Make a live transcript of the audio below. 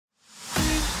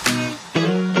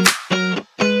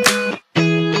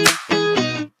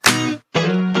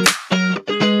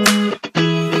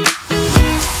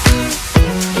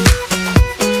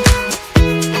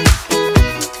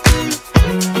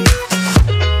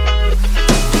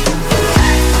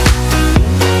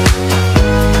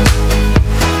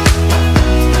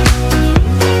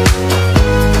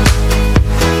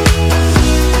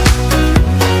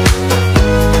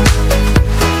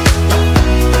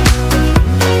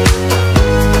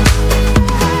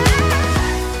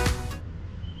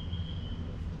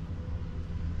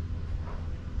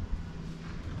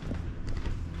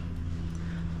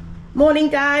Morning,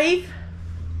 Dave.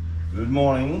 Good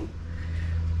morning.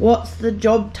 What's the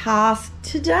job task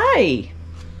today?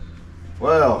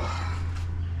 Well,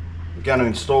 we're going to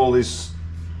install this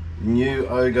new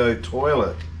Ogo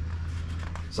toilet.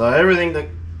 So everything that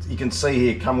you can see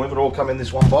here come with it, all come in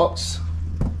this one box.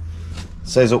 It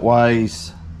says it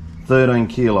weighs 13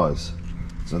 kilos.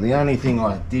 So the only thing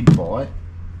I did buy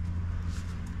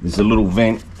is a little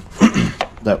vent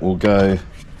that will go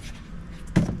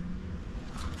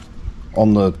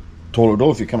on the toilet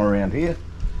door. If you come around here,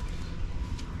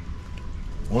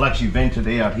 we'll actually vent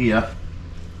it out here,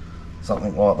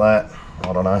 something like that.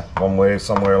 I don't know,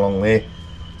 somewhere along there.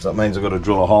 So that means I've got to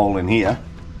drill a hole in here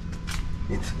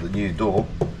into the new door.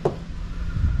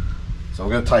 So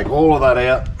we're going to take all of that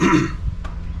out,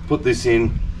 put this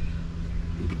in.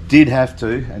 You did have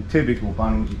to, and typical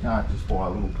Bunnings, you can't just buy a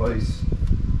little piece.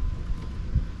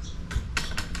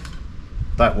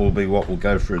 That will be what will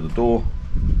go through the door.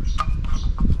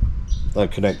 They'll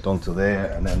connect onto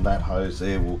there, and then that hose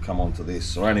there will come onto this.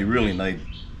 So I only really need,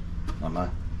 I don't know,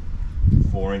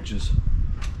 4 inches.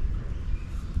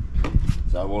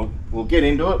 So we'll get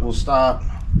into it. We'll start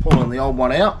pulling the old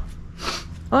one out.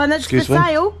 Oh, and that's for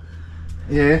sale?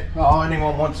 Yeah. Oh,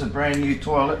 anyone wants a brand new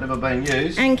toilet, never been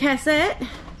used. And cassette?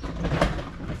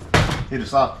 Hit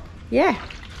us up. Yeah.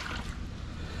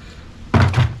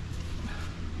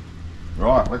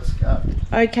 Right, let's go.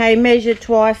 Okay, measure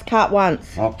twice, cut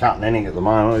once. I'm not cutting anything at the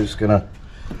moment. I'm just gonna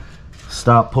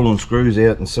start pulling screws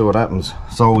out and see what happens.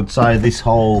 So I would say this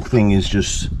whole thing is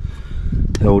just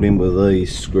held in with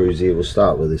these screws here. We'll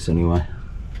start with this anyway.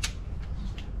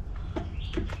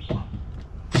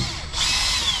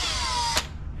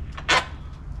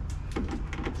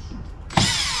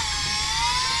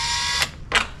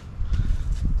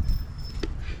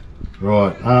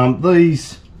 Right,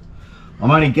 these I'm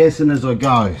only guessing as I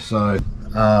go, so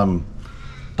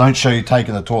don't show you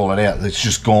taking the toilet out. It's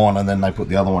just gone and then they put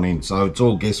the other one in, so it's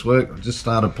all guesswork. I just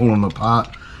started pulling them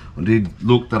apart. I did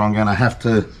look that I'm going to have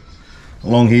to,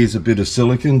 along here's a bit of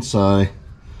silicone, so I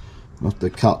have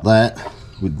to cut that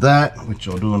with that, which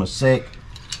I'll do in a sec.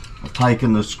 I've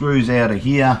taken the screws out of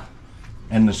here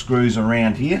and the screws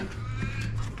around here.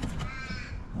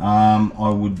 I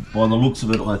would, by the looks of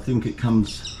it, I think it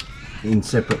comes in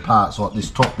separate parts. Like this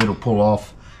top bit will pull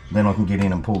off, then I can get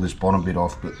in and pull this bottom bit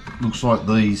off, but looks like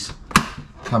these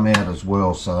come out as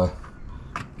well, so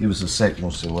give us a sec and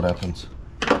we'll see what happens.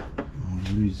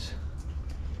 Use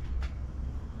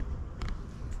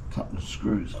a couple of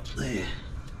screws up there.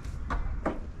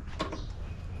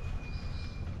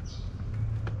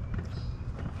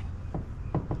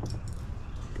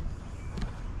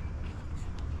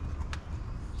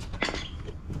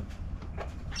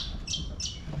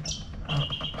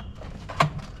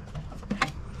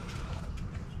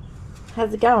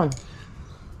 How's it going?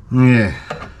 Yeah,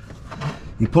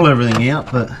 you pull everything out,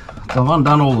 but I've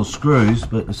undone all the screws,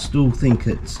 but I still think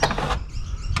it's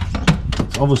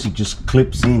obviously just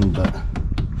clips in, but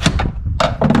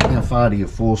how far do you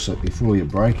force it before you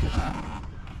break it?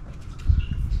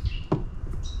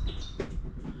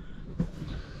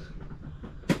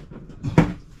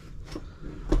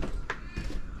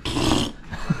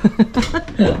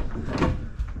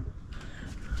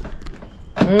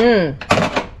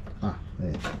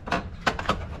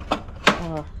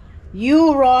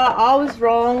 You were right, I was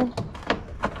wrong.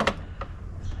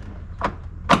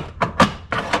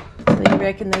 So you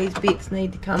reckon these bits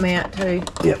need to come out too?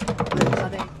 Yep.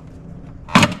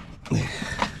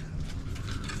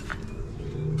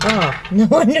 Oh, no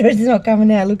wonder it's not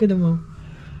coming out. Look at them all.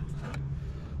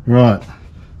 Right,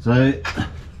 so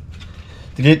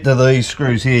to get to these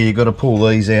screws here, you've got to pull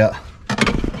these out,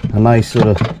 and they sort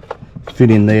of fit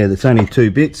in there. There's only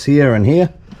 2 bits here and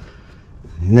here.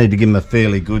 You need to give them a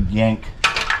fairly good yank.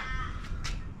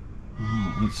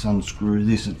 Let's unscrew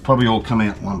this. It'll probably all come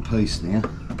out in one piece now.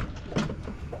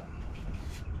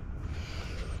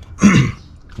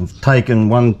 I've taken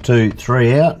 1, 2,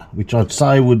 3 out, which I'd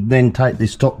say would then take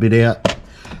this top bit out.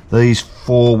 These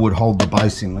 4 would hold the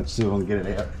base in. Let's see if I can get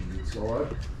it out.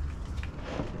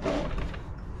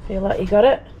 Feel like you got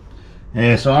it?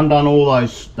 Yeah, so I've undone all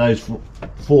those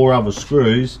 4 other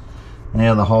screws.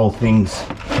 Now the whole thing's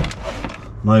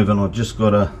moving. I've just got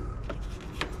to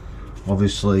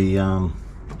obviously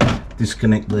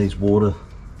disconnect these the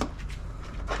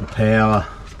power.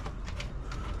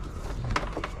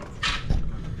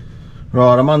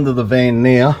 Right, I'm under the van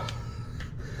now.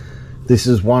 This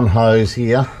is one hose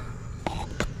here,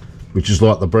 which is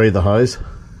like the breather hose,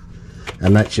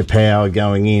 and that's your power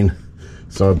going in.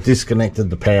 So I've disconnected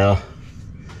the power.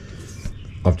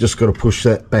 I've just got to push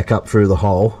that back up through the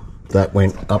hole. That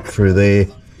went up through there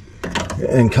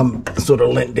and come sort of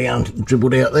leant down,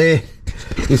 dribbled out there.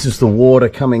 This is the water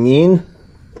coming in,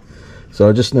 so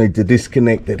I just need to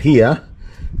disconnect it here,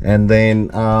 and then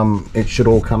it should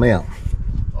all come out.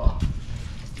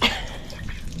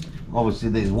 Obviously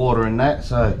there's water in that,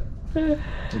 so to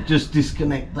just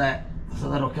disconnect that, so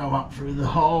that'll come up through the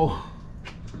hole.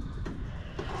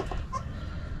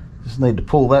 Just need to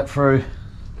pull that through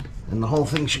and the whole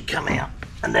thing should come out,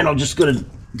 and then I've just got to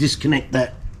disconnect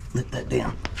that, let that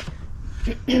down,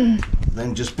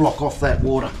 then just block off that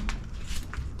water.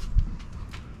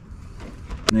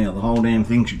 Now the whole damn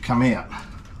thing should come out.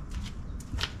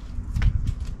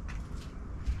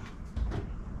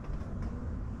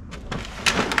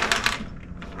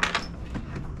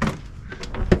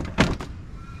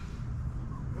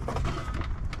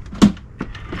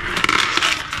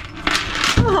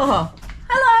 Oh,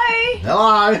 hello!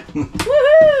 Hello!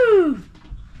 Woohoo!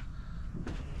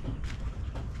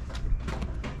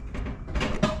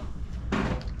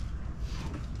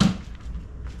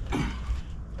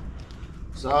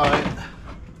 So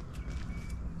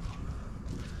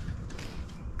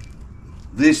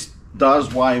this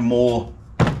does weigh more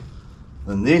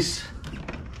than this.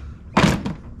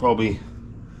 Probably,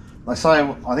 they say,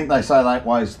 I think they say that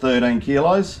weighs 13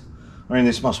 kilos. I mean,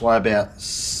 this must weigh about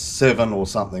 7 or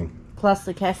something. Plus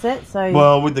the cassette, so...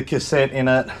 Well, with the cassette in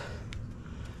it,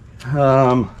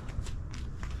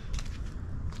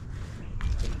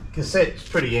 cassette's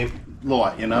pretty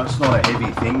light, you know, it's not a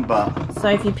heavy thing, but... So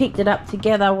if you picked it up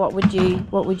together, what would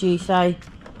you say?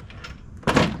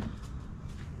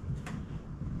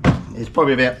 It's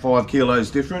probably about 5 kilos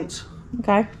difference.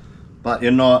 Okay. But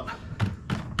you're not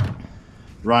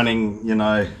running, you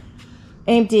know...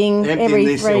 Emptying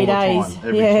every 3 days.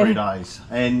 Every 3 days.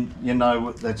 And, you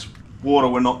know, that's water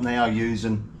we're not now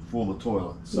using for the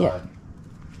toilet. So, yeah.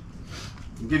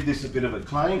 Give this a bit of a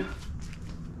clean.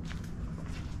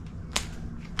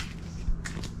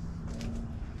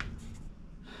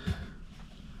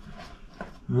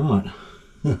 Right.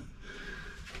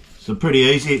 So pretty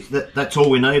easy. That's all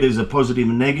we need is a positive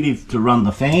and negative to run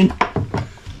the fan.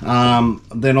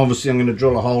 Then obviously I'm going to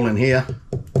drill a hole in here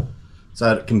so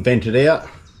that it can vent it out.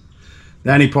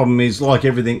 The only problem is, like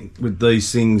everything with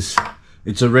these things,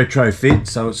 it's a retrofit,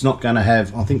 so it's not going to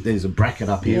have, I think there's a bracket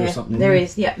up here or something. There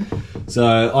is, yeah. So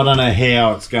I don't know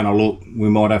how it's going to look. We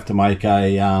might have to make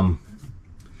a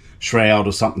shroud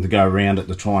or something to go around it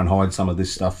to try and hide some of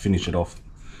this stuff, finish it off.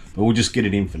 But we'll just get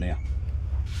it in for now.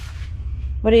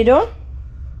 What are you doing?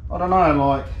 I don't know,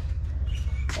 like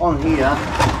on here,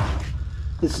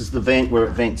 this is the vent where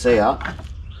it vents out,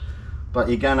 but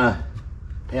you're gonna,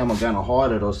 how am I gonna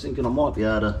hide it? I was thinking I might be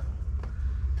able to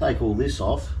take all this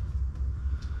off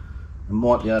and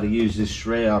might be able to use this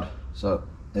shroud so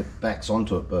it backs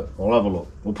onto it, but I'll have a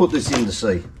look. We'll put this in to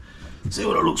see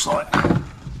what it looks like.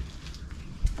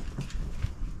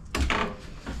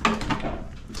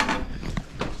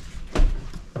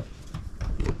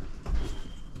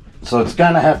 So it's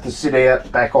going to have to sit out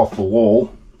back off the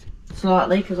wall.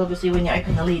 Slightly, because obviously when you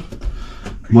open the lid.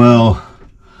 Well,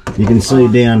 you can see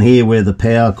down here where the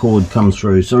power cord comes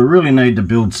through. So we really need to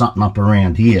build something up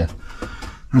around here.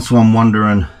 That's what I'm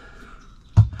wondering.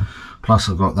 Plus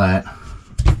I've got that.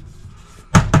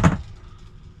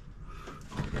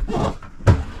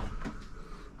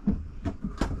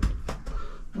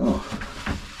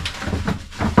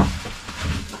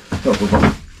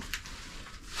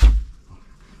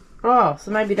 Oh, so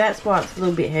maybe that's why it's a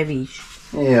little bit heavy.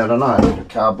 Yeah, I don't know.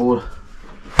 Cardboard.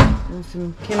 And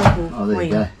some chemical clean. Oh, there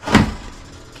you go.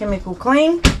 Chemical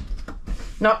clean.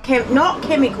 Not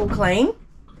chemical clean.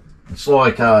 It's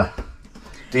like a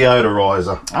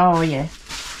deodorizer. Oh yeah.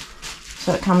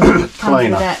 So it comes with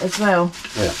that as well.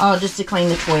 Yeah. Oh, just to clean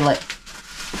the toilet.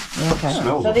 Yeah, okay.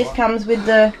 Smells so this right. comes with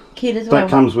the kit as well. That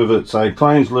comes with it. So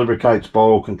cleans, lubricates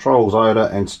bowl, controls odour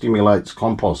and stimulates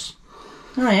compost.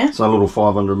 Oh yeah. So a little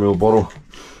 500ml bottle.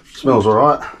 Smells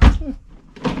alright.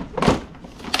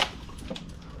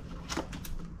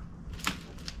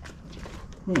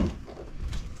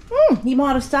 You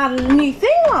might have started a new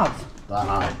thing, love. Don't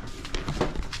know.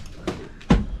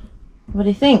 What do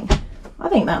you think? I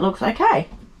think that looks okay.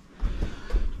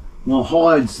 Well,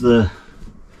 hides the...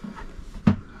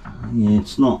 Yeah,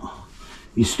 it's not...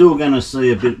 You're still going to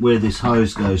see a bit where this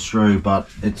hose goes through, but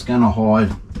it's going to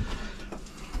hide.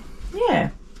 Yeah.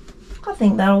 I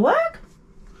think that'll work.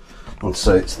 Let's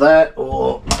see, it's that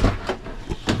or...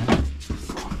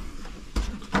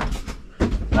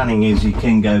 The thing is, you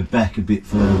can go back a bit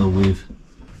further with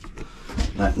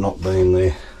that not being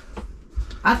there.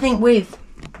 I think with.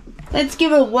 Let's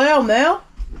give it a whirl, Mel.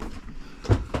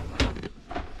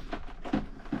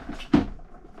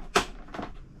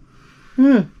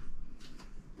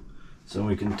 So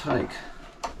we can take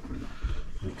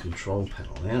the control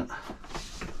panel out,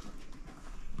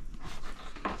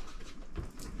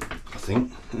 I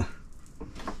think.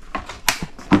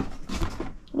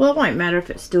 Well, it won't matter if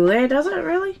it's still there, does it,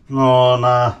 really? Oh,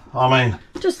 no, I mean...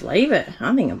 Just leave it.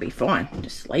 I think it'll be fine.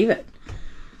 Just leave it.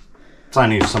 It's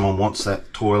only if someone wants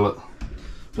that toilet.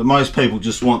 But most people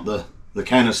just want the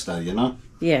canister, you know?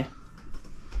 Yeah.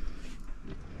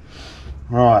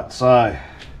 Right, so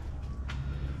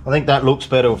I think that looks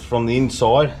better from the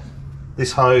inside.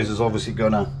 This hose is obviously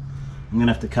I'm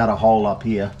gonna have to cut a hole up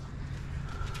here,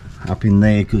 up in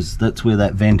there, because that's where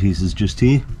that vent is just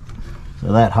here.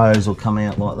 So that hose will come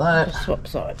out like that. Just swap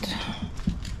sides.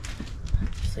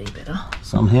 See better.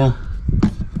 Somehow.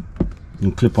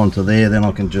 And clip onto there, then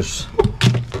I can just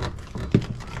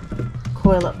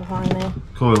Coil it behind there.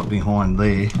 Coil it behind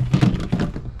there.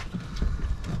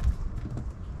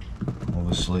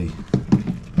 Obviously,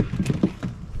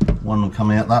 one will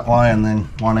come out that way and then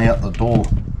one out the door.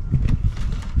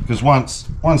 Because once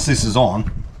this is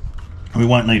on, we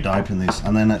won't need to open this,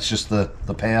 and then that's just the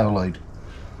power lead.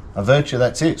 A virtue,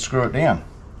 that's it. Screw it down.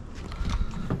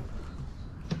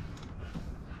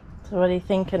 So what are you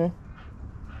thinking?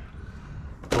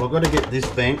 Well, I've got to get this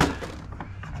vent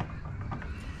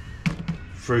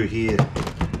through here,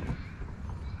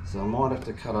 so I might have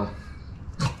to cut a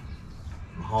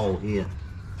hole here.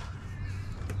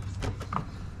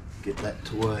 Get that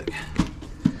to work.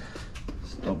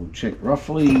 Just double check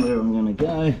roughly where I'm going to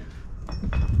go.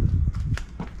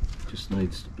 Just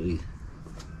needs to be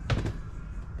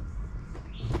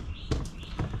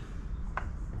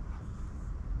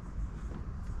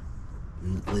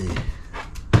there.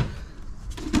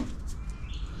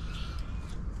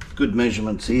 Good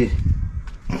measurements here.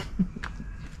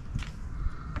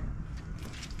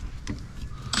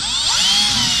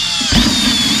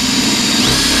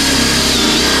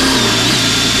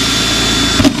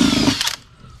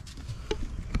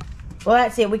 Well,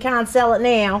 that's it. We can't sell it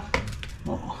now.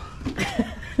 Oh.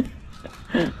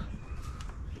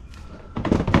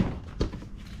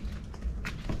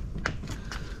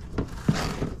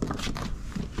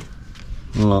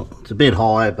 Well, it's a bit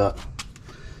high, but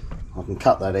I can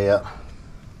cut that out.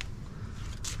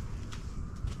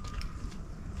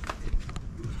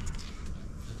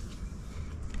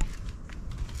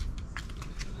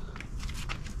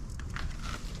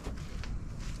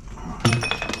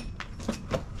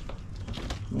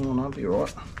 Oh, no, be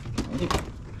right.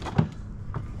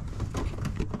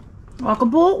 Like I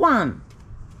bought one.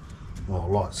 Well,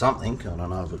 like something. I don't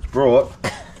know if it's bright.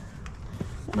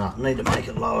 No, I need to make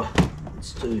it lower.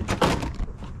 It's too...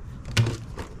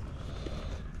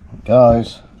 It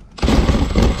goes.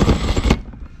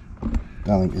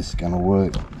 Don't think this is going to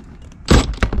work.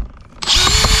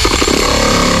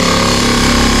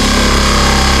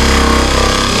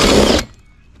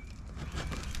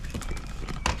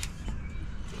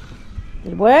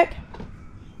 Did it work?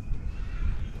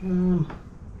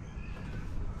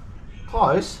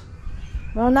 Close.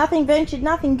 Well, nothing ventured,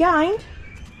 nothing gained,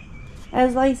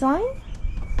 as they say.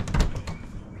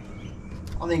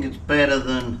 I think it's better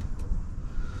than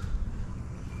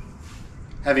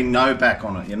having no back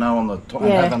on it, you know, on the top,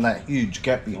 and having that huge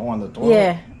gap behind the toilet.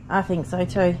 Yeah, I think so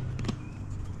too.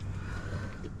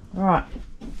 Right.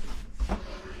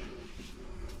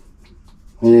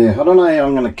 Yeah, I don't know how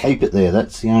I'm going to keep it there.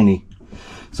 That's the only...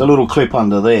 It's a little clip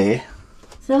under there.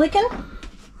 Silicon?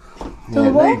 Yeah,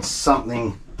 it needs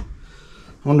something.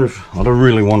 I wonder if... I don't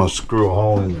really want to screw a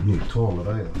hole in the new toilet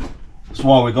either. That's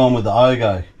why we're going with the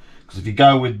Ogo. Because if you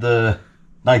go with the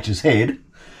Nature's Head,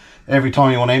 every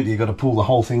time you want to empty, you've got to pull the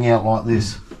whole thing out like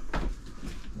this.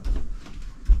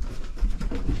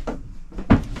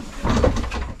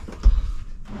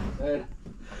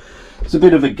 It's a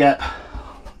bit of a gap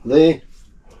there.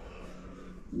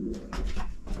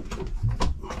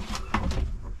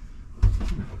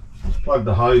 Let's plug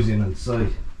the hose in and see.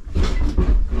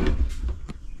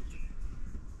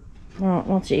 Right,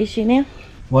 what's your issue now?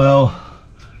 Well,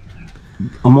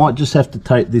 I might just have to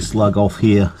take this lug off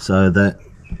here so that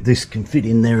this can fit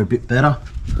in there a bit better.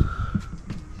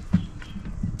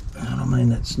 And I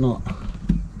mean, it's not...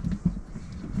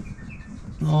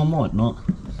 No, I might not.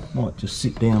 Might just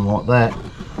sit down like that.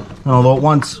 And I thought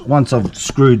once I've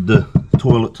screwed the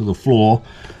toilet to the floor,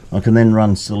 I can then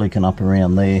run silicone up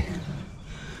around there,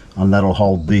 and that'll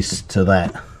hold this to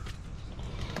that.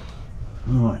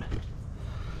 Right,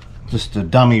 just a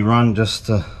dummy run just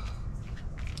to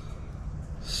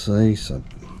see. So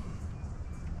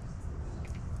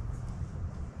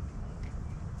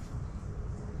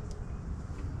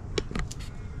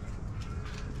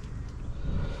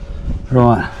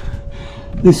right,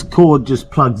 this cord just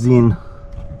plugs in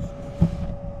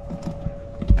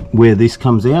where this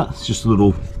comes out. It's just a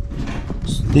little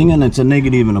thing, and it's a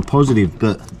negative and a positive,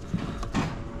 but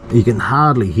you can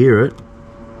hardly hear it.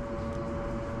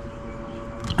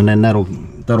 And then that'll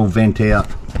vent out.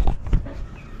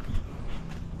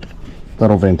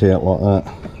 That'll vent out like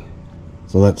that.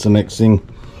 So that's the next thing.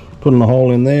 Putting the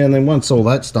hole in there, and then once all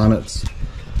that's done,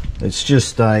 it's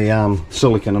just a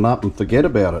silicone it up and forget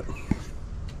about it.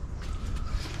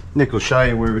 Nick will show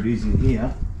you where it is in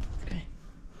here. Okay.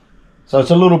 So it's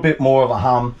a little bit more of a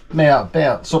hum. Now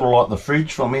about sort of like the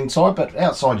fridge from inside, but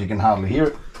outside you can hardly hear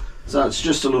it. So it's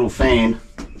just a little fan.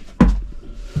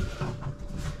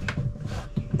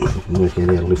 Work out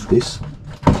how to lift this.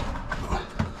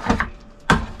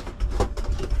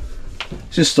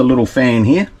 Just a little fan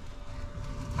here.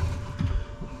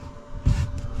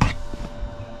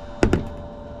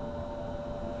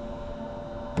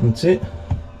 That's it.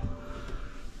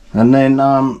 And then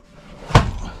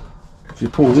if you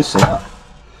pull this out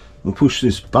and push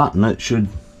this button, it should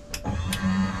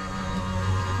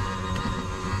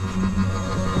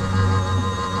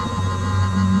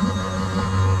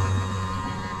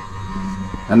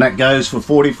and that goes for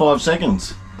 45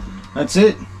 seconds. That's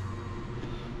it.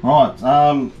 Right,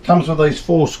 comes with these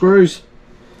 4 screws.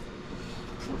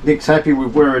 Nick's happy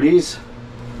with where it is.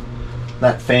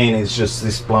 That fan is just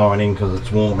this blowing in because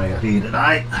it's warm out here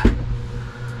today.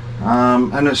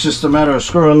 And it's just a matter of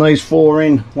screwing these 4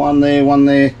 in, one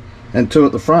there, and 2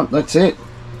 at the front. That's it.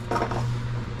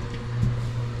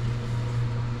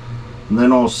 And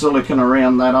then I'll silicone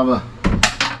around that other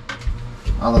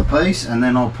piece, and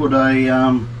then I'll put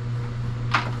a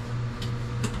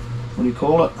what do you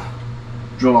call it?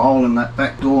 Drill a hole in that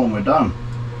back door, and we're done.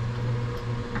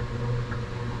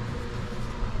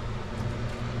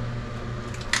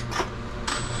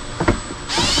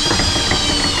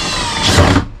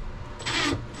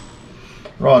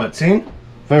 Right, it's in.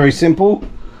 Very simple.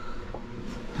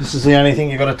 This is the only thing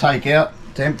you've got to take out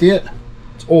to empty it.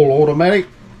 It's all automatic.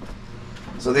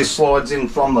 So this slides in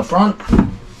from the front.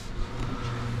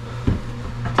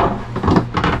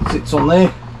 Sits on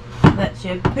there. That's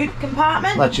your poop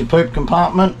compartment. That's your poop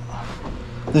compartment.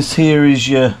 This here is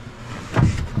your,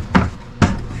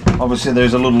 obviously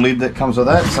there's a little lid that comes with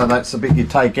that, so that's the bit you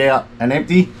take out and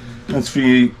empty. That's for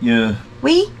your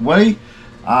wee.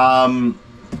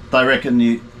 They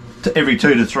reckon every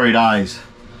 2 to 3 days.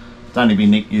 It's only be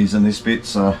Nick using this bit,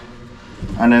 so.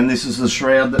 And then this is the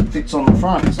shroud that fits on the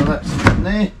front, so that's in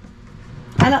there.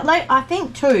 And I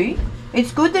think too,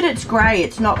 it's good that it's grey.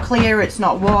 It's not clear, it's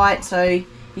not white, so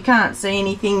you can't see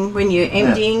anything when you're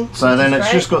emptying. Yeah. So then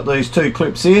it's just got these 2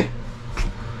 clips here.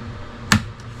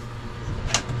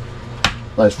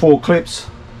 Those 4 clips.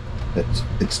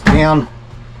 It's down.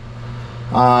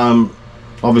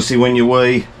 Obviously when you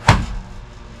wee,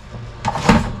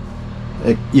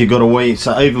 you got to wee.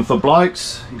 So even for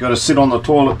blokes, you got to sit on the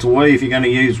toilet to wee if you're going to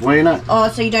use weeing. Oh,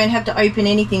 so you don't have to open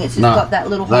anything. It's just got that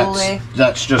little hole there.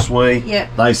 That's just wee.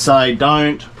 Yep. They say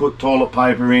don't put toilet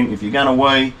paper in. If you're going to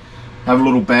wee, have a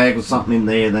little bag or something in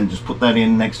there. Then just put that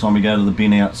in. Next time you go to the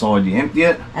bin outside, you empty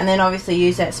it. And then obviously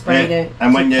use that spray to.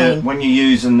 And when you're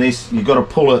using this, you've got to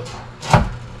pull it.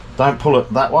 Don't pull it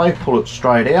that way. Pull it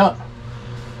straight out.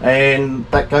 And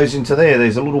that goes into there.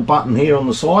 There's a little button here on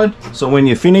the side. So when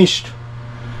you're finished.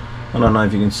 I don't know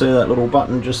if you can see that little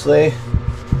button just there,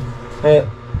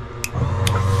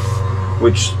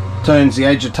 which turns the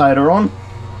agitator on.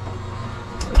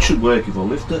 It should work if I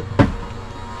lift it.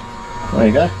 There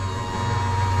you go.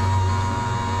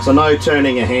 So no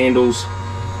turning of handles.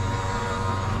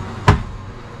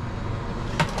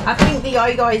 I think the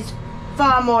Ogo is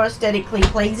far more aesthetically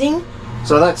pleasing.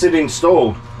 So that's it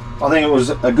installed. I think it was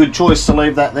a good choice to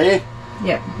leave that there.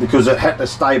 Yep. Because it had to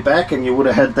stay back and you would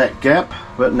have had that gap,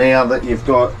 but now that you've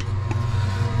got,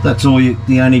 that's all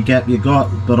the only gap you got.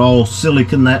 But I'll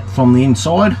silicone that from the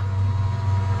inside.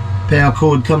 Power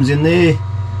cord comes in there,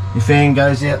 your fan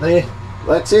goes out there.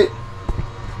 That's it.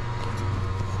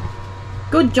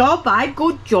 Good job, babe,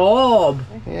 good job.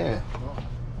 Yeah,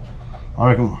 I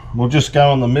reckon we'll just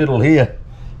go in the middle here.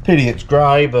 Pity it's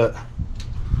grey, but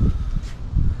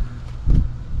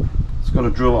it's got to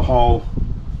drill a hole.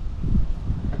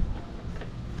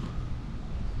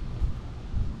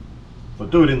 If I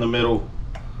do it in the middle,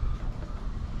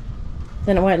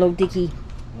 then it won't look dicky.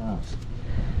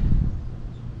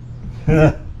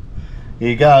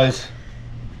 Here goes.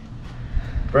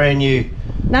 Brand new.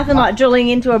 Nothing like drilling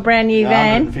into a brand new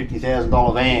van.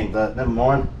 $150,000 van, but never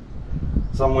mind.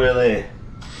 Somewhere there.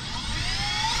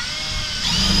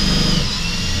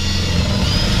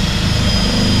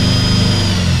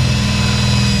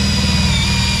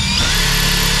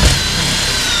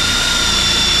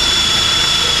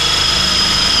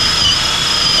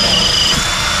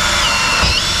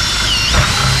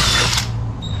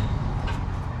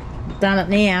 done it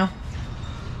now.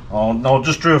 I'll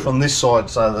just drill from this side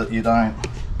so that you don't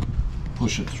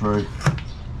push it through.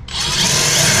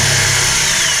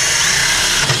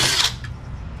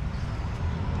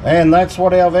 And that's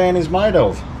what our van is made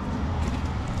of.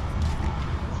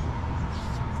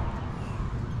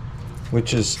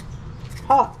 Which is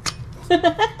hot.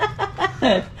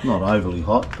 Not overly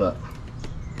hot, but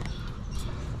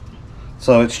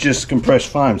so it's just compressed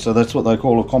foam, so that's what they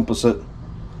call a composite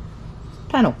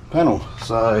panel.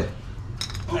 So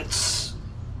it's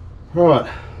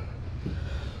right.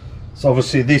 So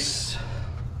obviously this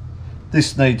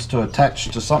needs to attach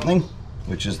to something,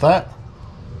 which is that,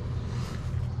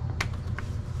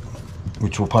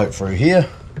 which will poke through here,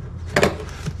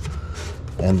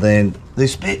 and then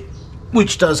this bit,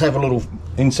 which does have a little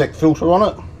insect filter on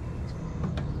it.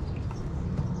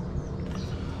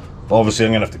 Obviously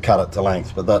I'm going to have to cut it to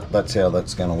length, but that's how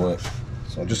that's going to work.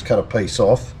 So I'll just cut a piece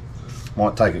off.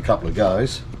 Might take a couple of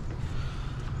goes.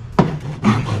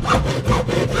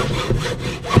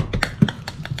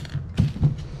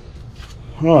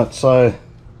 Right, so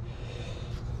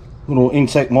little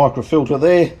insect microfilter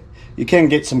there. You can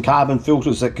get some carbon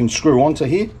filters that can screw onto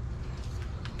here,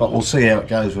 but we'll see how it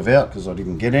goes without, because I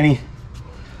didn't get any.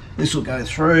 This will go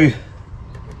through.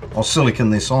 I'll silicone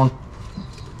this on.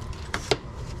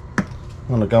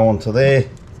 I'm going to go onto there,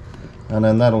 and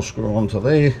then that'll screw onto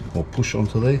there, or push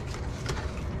onto there.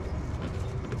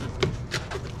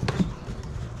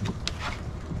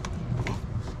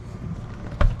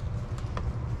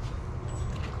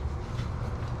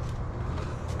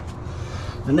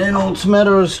 And then all it's a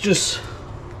matter is just,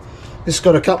 it's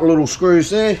got a couple of little screws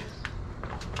there.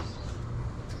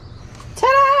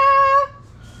 Ta-da!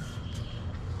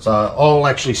 So I'll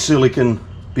actually silicone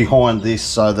behind this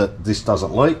so that this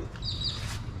doesn't leak.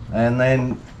 And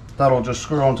then that'll just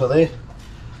screw onto there.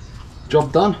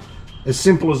 Job done. As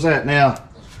simple as that. Now,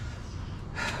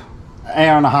 an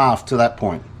hour and a half to that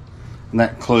point, and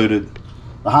that included,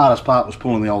 the hardest part was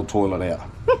pulling the old toilet out.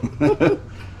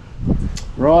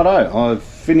 Righto, I've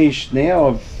finished now.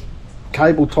 I've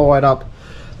cable tied up.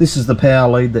 This is the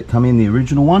power lead that come in the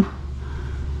original one.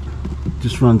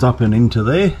 Just runs up and into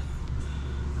there.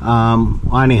 I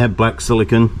only had black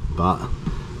silicone, but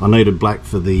I needed black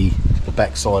for the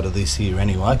back side of this here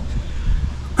anyway.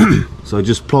 So I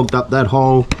just plugged up that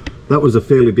hole. That was a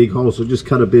fairly big hole, so I just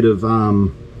cut a bit of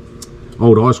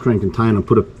old ice cream container,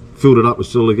 filled it up with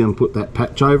silicone, put that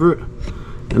patch over it,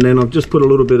 and then I've just put a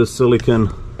little bit of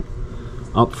silicone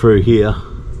up through here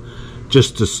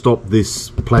just to stop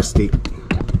this plastic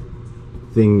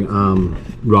thing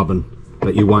rubbing,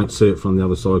 but you won't see it from the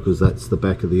other side because that's the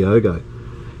back of the Ogo.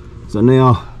 So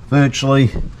now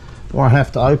virtually won't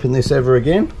have to open this ever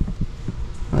again.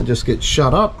 It just gets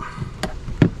shut up.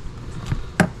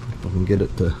 If I can get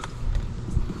it to,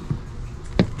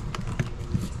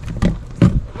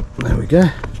 there we go.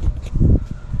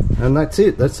 And that's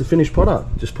it, that's the finished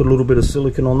product. Just put a little bit of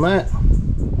silicone on that.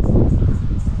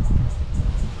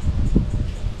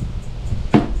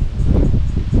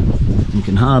 You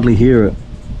can hardly hear it,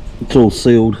 it's all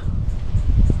sealed.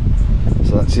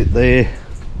 So that's it there.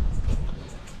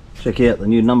 Check out the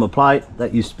new number plate,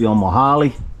 that used to be on my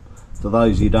Harley. For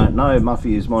those who don't know,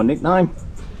 Muffy is my nickname.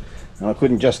 And I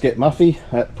couldn't just get Muffy,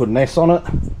 I had to put an S on it.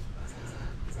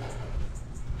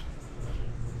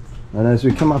 And as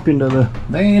we come up into the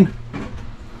van,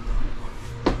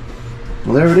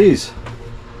 well, there it is,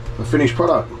 the finished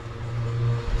product.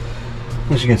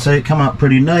 As you can see, it come up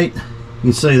pretty neat. You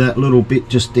can see that little bit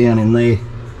just down in there,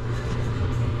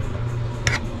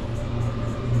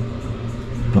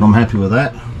 but I'm happy with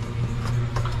that.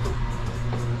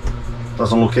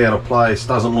 Doesn't look out of place,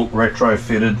 doesn't look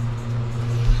retrofitted.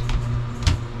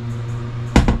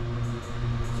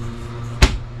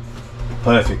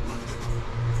 Perfect.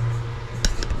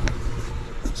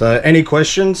 So any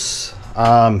questions,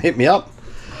 hit me up.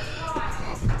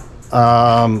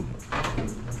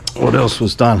 What else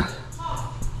was done?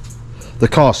 The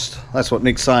cost, that's what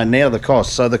Nick's saying now, the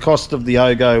cost. So the cost of the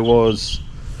Ogo was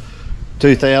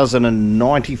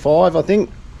 $2,095, I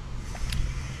think,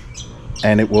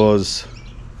 and it was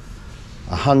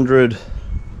 $100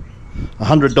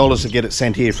 to get it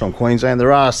sent here from Queensland.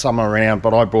 There are some around,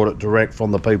 but I brought it direct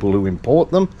from the people who import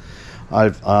them.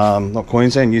 Not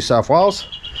Queensland, New South Wales.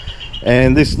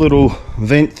 And this little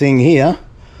vent thing here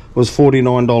was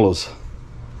 $49.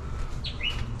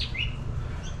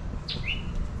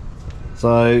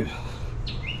 So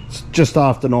it's just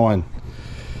after 9.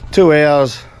 2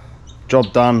 hours,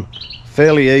 job done,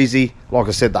 fairly easy. Like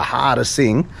I said, the hardest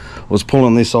thing was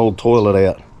pulling this old toilet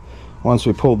out. Once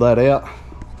we pulled that out,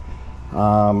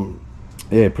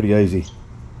 yeah, pretty easy.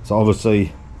 So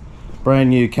obviously brand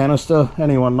new canister.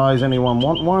 Anyone knows anyone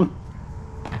want one,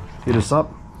 hit us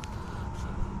up.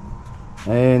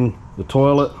 And the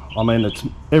toilet, I mean, it's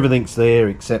everything's there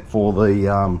except for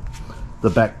the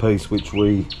back piece which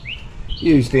we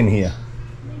used in here.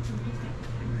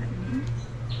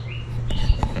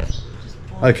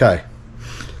 Okay,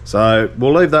 so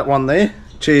we'll leave that one there.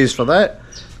 Cheers for that.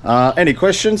 Any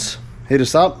questions, hit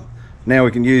us up. Now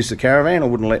we can use the Caravan. I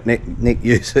wouldn't let Nick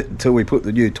use it until we put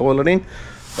the new toilet in,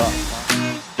 but